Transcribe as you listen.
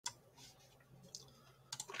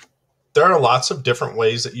There are lots of different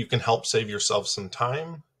ways that you can help save yourself some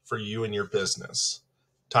time for you and your business.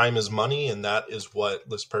 Time is money, and that is what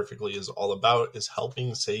List Perfectly is all about, is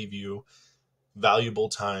helping save you valuable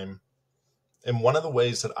time. And one of the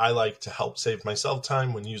ways that I like to help save myself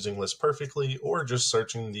time when using List Perfectly or just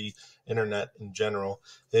searching the internet in general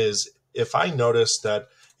is if I notice that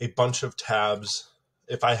a bunch of tabs,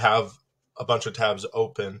 if I have a bunch of tabs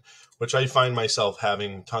open, which I find myself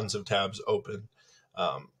having tons of tabs open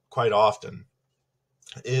quite often,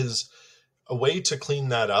 is a way to clean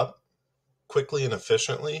that up quickly and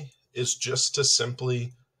efficiently is just to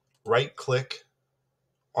simply right click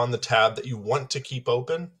on the tab that you want to keep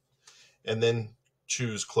open and then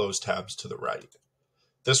choose close tabs to the right.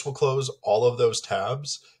 This will close all of those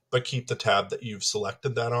tabs, but keep the tab that you've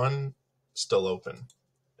selected that on still open.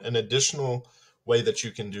 An additional way that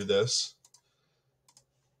you can do this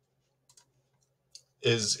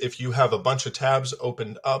is if you have a bunch of tabs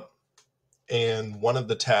opened up and one of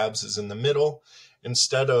the tabs is in the middle,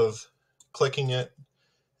 instead of clicking it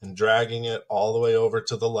and dragging it all the way over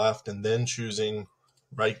to the left and then choosing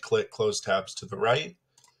right click close tabs to the right,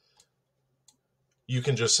 you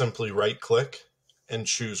can just simply right click and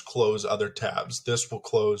choose close other tabs. This will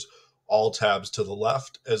close all tabs to the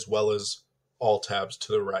left as well as all tabs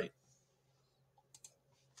to the right.